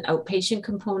have an outpatient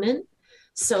component.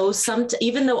 So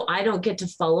even though I don't get to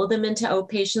follow them into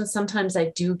outpatient, sometimes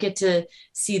I do get to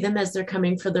see them as they're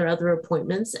coming for their other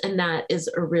appointments. And that is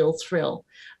a real thrill.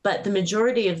 But the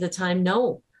majority of the time,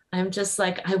 no. I'm just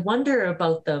like, I wonder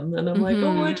about them. And I'm like,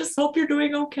 oh, I just hope you're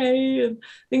doing okay and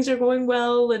things are going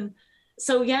well. And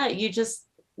so, yeah,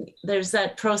 there's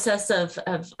that process of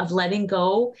letting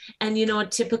go. And, you know,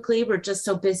 typically we're just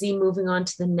so busy moving on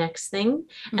to the next thing.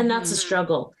 And that's a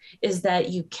struggle, is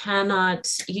that you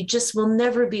just will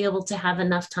never be able to have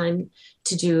enough time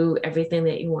to do everything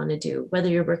that you want to do, whether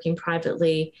you're working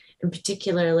privately and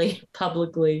particularly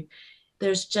publicly.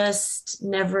 There's just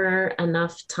never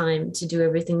enough time to do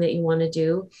everything that you want to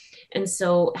do. And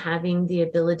so having the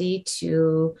ability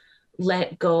to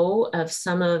let go, honestly,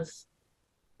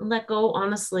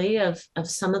 of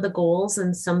some of the goals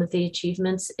and some of the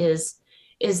achievements is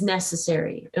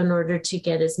necessary in order to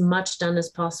get as much done as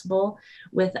possible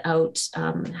without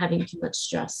having too much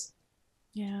stress.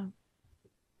 Yeah.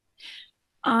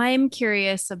 I'm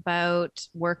curious about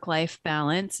work-life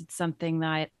balance. It's something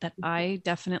that I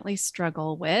definitely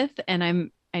struggle with.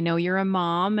 And I know you're a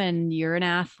mom and you're an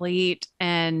athlete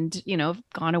and, you know,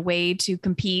 gone away to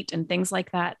compete and things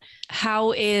like that.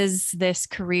 How is this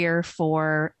career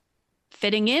for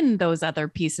fitting in those other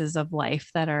pieces of life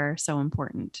that are so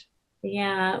important?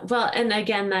 Yeah, well, and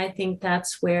again, I think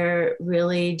that's where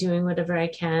really doing whatever I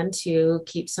can to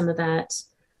keep some of that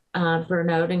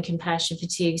burnout and compassion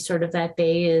fatigue sort of at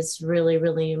bay is really,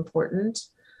 really important.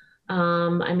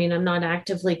 I mean, I'm not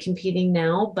actively competing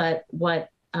now, but what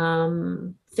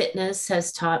fitness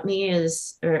has taught me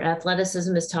or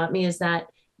athleticism has taught me is that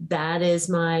is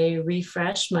my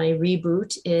refresh, my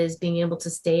reboot, is being able to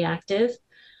stay active.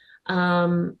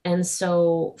 And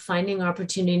so finding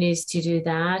opportunities to do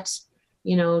that,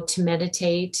 you know, to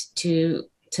meditate, to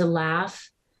laugh,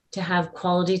 to have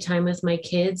quality time with my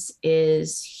kids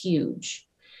is huge.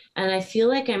 And I feel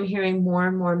like I'm hearing more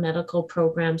and more medical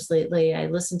programs lately. I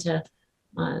listened to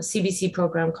a CBC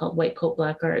program called White Coat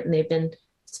Black Art, and they've been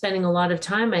spending a lot of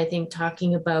time, I think,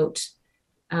 talking about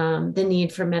the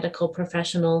need for medical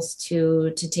professionals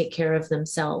to take care of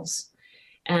themselves.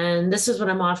 And this is what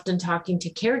I'm often talking to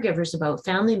caregivers about,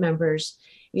 family members.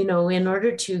 You know, in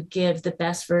order to give the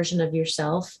best version of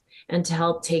yourself and to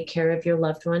help take care of your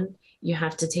loved one, you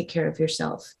have to take care of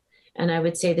yourself. And I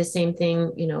would say the same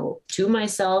thing, you know, to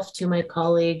myself, to my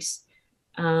colleagues,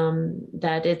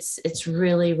 that it's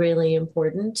really, really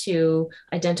important to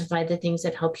identify the things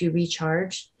that help you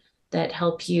recharge, that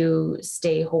help you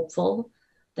stay hopeful,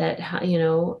 that, you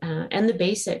know, and the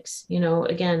basics, you know,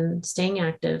 again, staying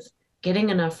active, getting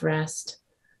enough rest.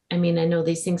 I mean, I know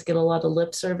these things get a lot of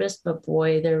lip service, but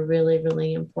boy, they're really,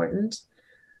 really important.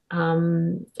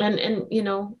 And you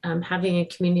know, having a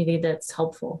community that's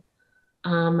helpful.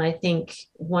 I think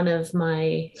one of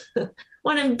my,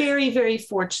 one, I'm very, very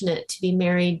fortunate to be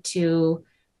married to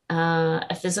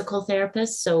a physical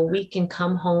therapist. So we can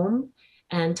come home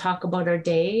and talk about our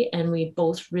day, and we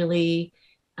both really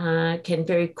can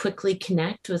very quickly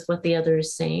connect with what the other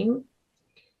is saying.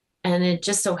 And it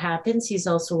just so happens he's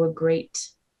also a great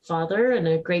father and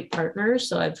a great partner.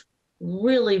 So I've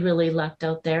really, really lucked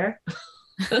out there.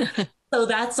 So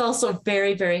that's also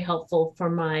very, very helpful for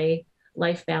my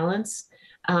life balance.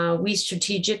 We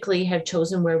strategically have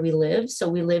chosen where we live. So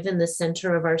we live in the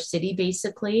center of our city,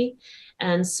 basically.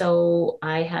 And so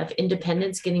I have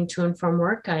independence getting to and from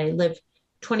work. I live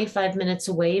 25 minutes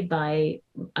away by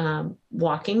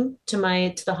walking to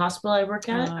the hospital I work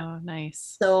at. Oh,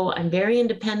 nice. So I'm very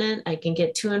independent. I can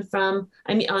get to and from.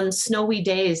 I mean, on snowy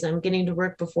days, I'm getting to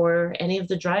work before any of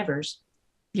the drivers.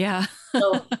 Yeah.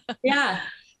 So yeah.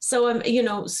 So I'm, you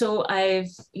know, so I've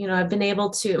been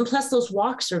able to, and plus those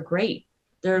walks are great.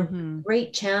 They're a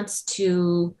great chance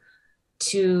to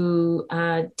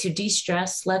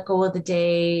de-stress, let go of the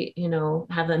day, you know,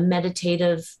 have a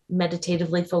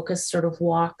meditatively focused sort of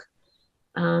walk.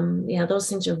 Yeah, those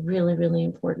things are really, really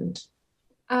important.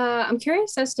 I'm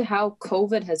curious as to how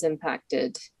COVID has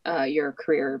impacted your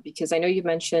career, because I know you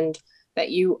mentioned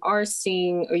that you are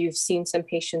seeing, or you've seen some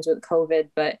patients with COVID,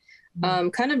 but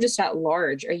kind of just at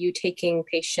large, are you taking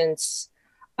patients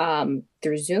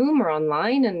through Zoom or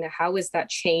online, and how has that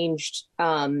changed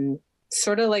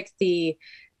sort of like the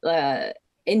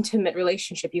intimate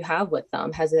relationship you have with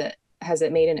them? Has it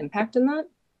made an impact in that?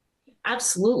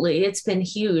 Absolutely. It's been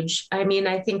huge. I mean,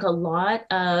 I think a lot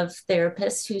of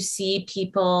therapists who see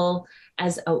people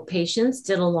as outpatients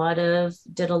did a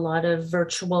lot of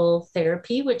virtual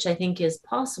therapy, which I think is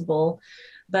possible.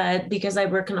 But because I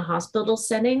work in a hospital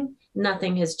setting,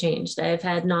 nothing has changed. I've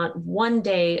had not one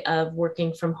day of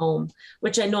working from home,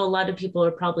 which I know a lot of people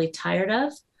are probably tired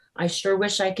of. I sure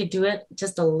wish I could do it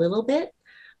just a little bit.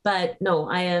 But no,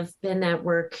 I have been at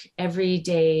work every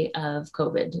day of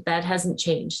COVID. That hasn't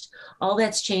changed. All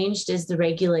that's changed is the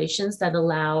regulations that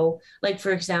allow, like,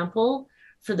 for example,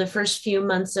 for the first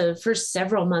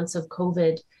several months of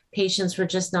COVID, patients were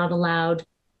just not allowed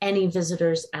any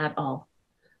visitors at all.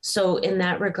 So in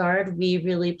that regard, we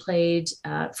really played,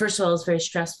 first of all, it's very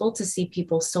stressful to see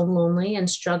people so lonely and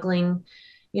struggling,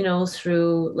 you know,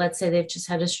 through, let's say they've just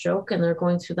had a stroke and they're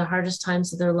going through the hardest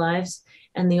times of their lives.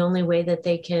 And the only way that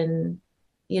they can,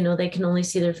 you know, they can only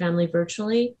see their family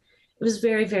virtually. It was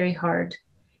very, very hard.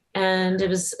 And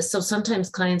so sometimes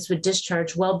clients would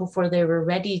discharge well before they were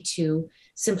ready to,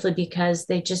 simply because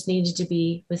they just needed to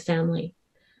be with family.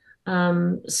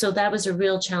 So that was a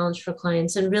real challenge for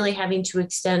clients, and really having to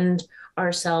extend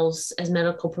ourselves as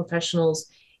medical professionals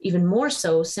even more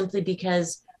so, simply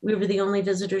because we were the only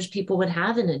visitors people would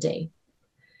have in a day.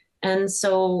 And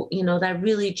so, you know, that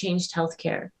really changed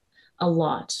healthcare a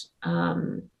lot.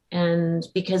 And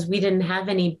because we didn't have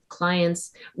any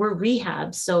clients, we're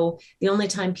rehab. So the only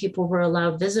time people were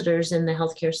allowed visitors in the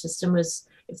healthcare system was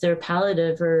if they're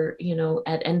palliative or, you know,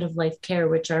 at end of life care,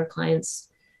 which our clients,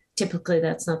 typically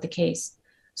that's not the case.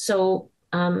 So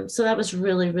that was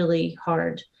really, really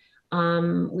hard.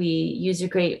 We use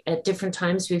at different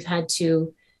times, we've had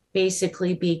to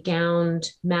basically be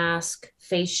gowned, mask,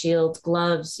 face shield,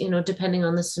 gloves, you know, depending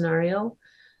on the scenario.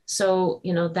 So,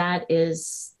 you know,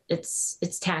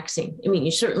 it's taxing. I mean,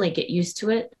 you certainly get used to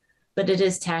it, but it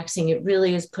is taxing. It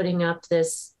really is putting up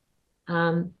this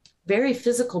very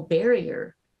physical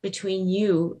barrier between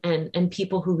you and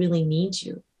people who really need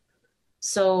you.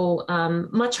 So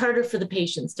much harder for the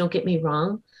patients, don't get me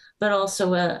wrong, but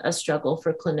also a struggle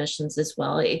for clinicians as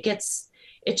well.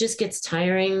 It just gets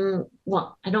tiring.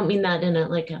 Well, I don't mean that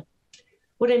in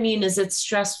what I mean is it's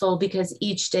stressful because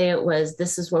each day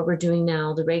this is what we're doing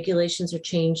now. The regulations are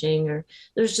changing, or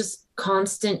there's just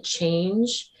constant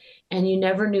change, and you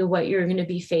never knew what you're going to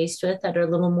be faced with at our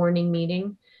little morning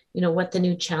meeting, you know, what the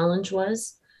new challenge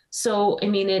was. So, I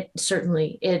mean, it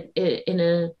certainly, it in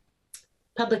a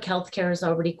public health care is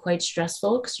already quite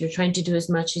stressful because you're trying to do as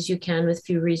much as you can with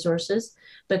few resources,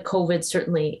 but COVID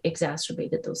certainly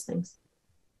exacerbated those things.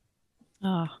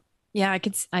 Oh, yeah,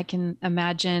 I can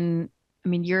imagine. I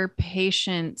mean, your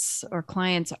patients or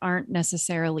clients aren't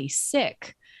necessarily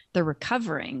sick. They're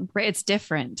recovering, right? It's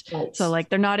different. Right. So like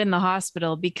they're not in the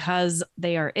hospital because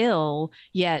they are ill,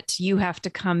 yet you have to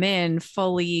come in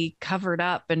fully covered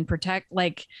up and protect,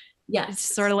 like, Yeah, it's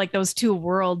sort of like those two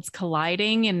worlds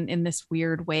colliding in this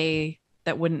weird way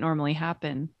that wouldn't normally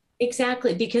happen.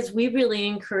 exactly. Because we really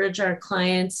encourage our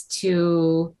clients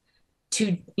to,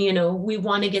 we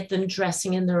want to get them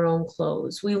dressing in their own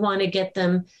clothes. We want to get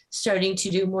them starting to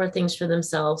do more things for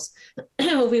themselves.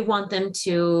 We want them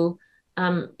to,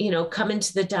 come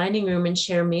into the dining room and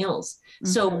share meals.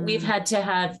 So we've had to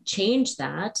have changed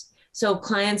that. So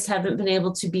clients haven't been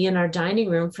able to be in our dining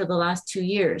room for the last 2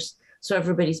 years. So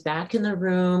everybody's back in the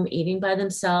room eating by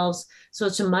themselves. So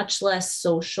it's a much less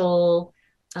social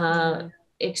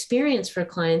experience for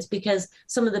clients, because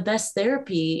some of the best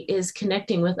therapy is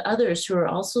connecting with others who are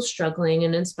also struggling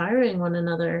and inspiring one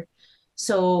another.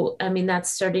 So, I mean,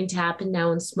 that's starting to happen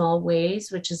now in small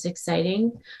ways, which is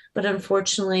exciting. But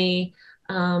unfortunately,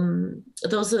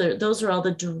 those are all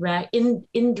the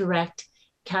indirect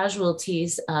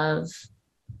casualties of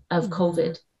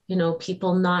COVID.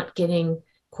 People not getting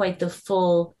quite the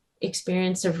full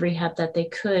experience of rehab that they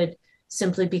could,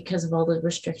 simply because of all the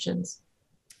restrictions.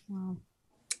 Wow.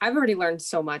 I've already learned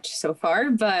so much so far,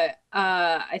 but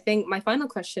I think my final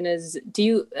question is,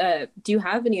 do you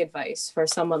have any advice for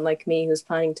someone like me who's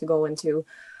planning to go into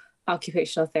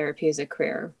occupational therapy as a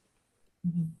career?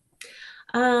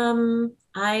 I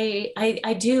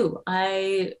do.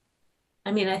 I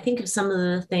mean, I think of some of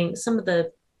the things, how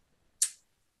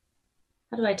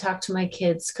do I talk to my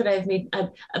kids? Could I have made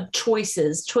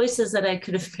choices that I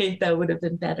could have made that would have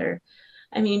been better?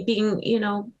 I mean,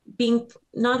 being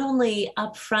not only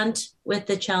upfront with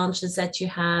the challenges that you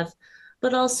have,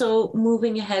 but also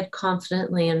moving ahead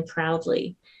confidently and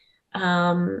proudly.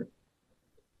 Reminding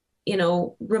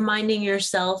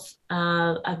yourself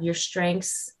of your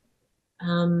strengths,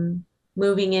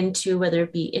 moving into whether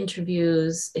it be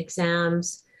interviews,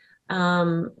 exams,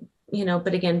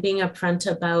 but again, being upfront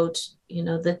about,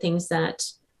 the things that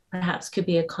perhaps could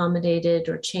be accommodated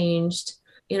or changed.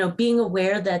 Being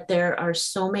aware that there are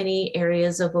so many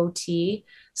areas of OT,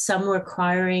 some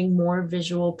requiring more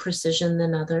visual precision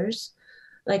than others.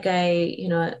 Like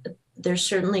there's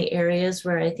certainly areas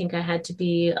where I think I had to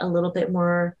be a little bit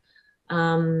more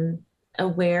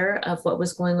aware of what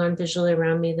was going on visually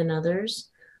around me than others.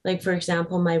 Like, for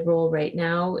example, my role right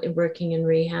now working in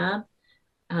rehab,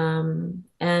 and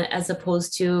as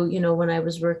opposed to, when I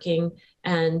was working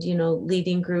and,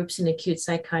 leading groups in acute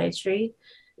psychiatry,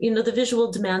 the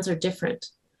visual demands are different.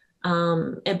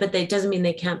 But that doesn't mean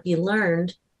they can't be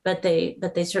learned, but they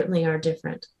certainly are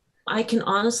different. I can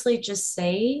honestly just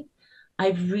say I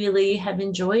really have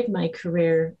enjoyed my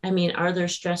career. I mean, are there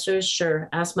stressors? Sure.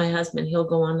 Ask my husband, he'll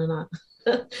go on and on.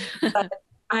 But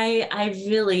I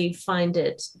really find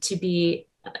it to be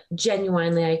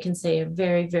genuinely, I can say, a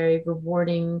very, very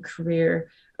rewarding career,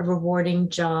 a rewarding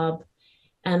job.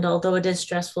 And although it is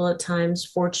stressful at times,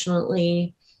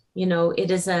 fortunately,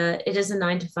 it is a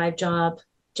 9-to-5 job,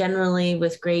 generally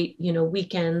with great,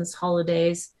 weekends,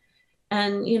 holidays,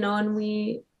 and, and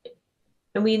we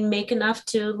make enough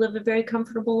to live a very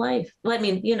comfortable life. Well, I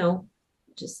mean,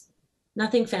 just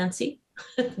nothing fancy,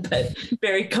 but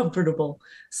very comfortable.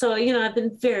 So, I've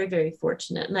been very, very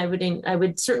fortunate, and I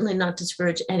would certainly not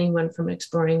discourage anyone from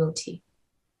exploring OT.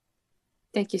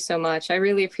 Thank you so much. I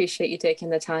really appreciate you taking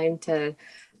the time to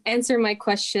answer my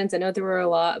questions. I know there were a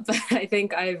lot, but I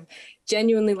think I've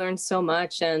genuinely learned so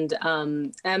much, and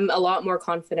am a lot more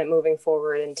confident moving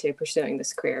forward into pursuing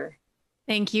this career.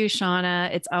 Thank you,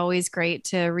 Shawna. It's always great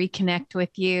to reconnect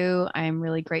with you. I'm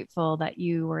really grateful that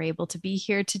you were able to be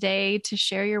here today to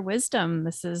share your wisdom.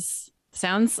 It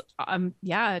sounds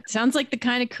like the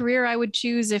kind of career I would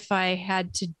choose if I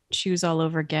had to choose all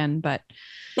over again. But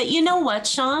you know what,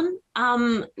 Shawn?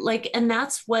 And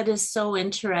that's what is so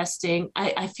interesting.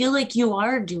 I feel like you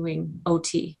are doing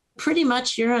OT. Pretty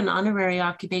much you're an honorary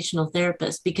occupational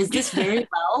therapist, because this very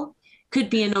well could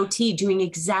be an OT doing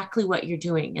exactly what you're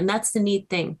doing. And that's the neat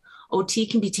thing. OT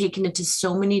can be taken into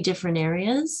so many different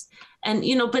areas, and,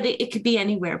 but it could be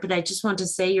anywhere. But I just want to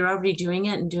say you're already doing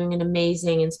it and doing an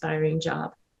amazing, inspiring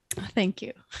job. Thank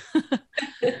you.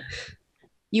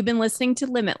 You've been listening to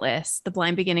Limitless, the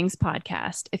Blind Beginnings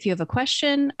podcast. If you have a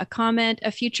question, a comment,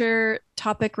 a future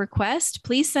topic request,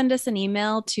 please send us an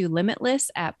email to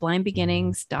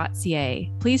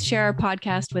limitless@blindbeginnings.ca. Please share our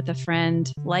podcast with a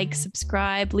friend, like,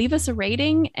 subscribe, leave us a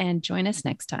rating, and join us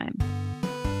next time.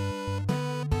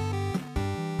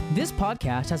 This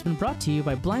podcast has been brought to you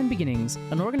by Blind Beginnings,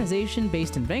 an organization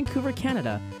based in Vancouver,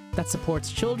 Canada, that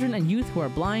supports children and youth who are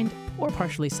blind or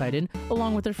partially sighted,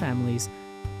 along with their families.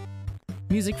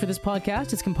 Music for this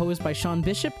podcast is composed by Shawn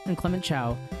Bishop and Clement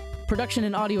Chow. Production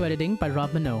and audio editing by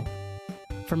Rob Minot.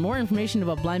 For more information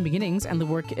about Blind Beginnings and the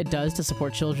work it does to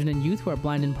support children and youth who are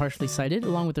blind and partially sighted,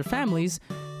 along with their families,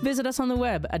 visit us on the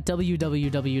web at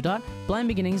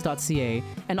www.blindbeginnings.ca,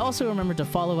 and also remember to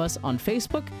follow us on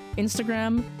Facebook,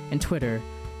 Instagram, and Twitter.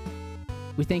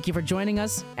 We thank you for joining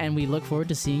us, and we look forward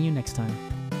to seeing you next time.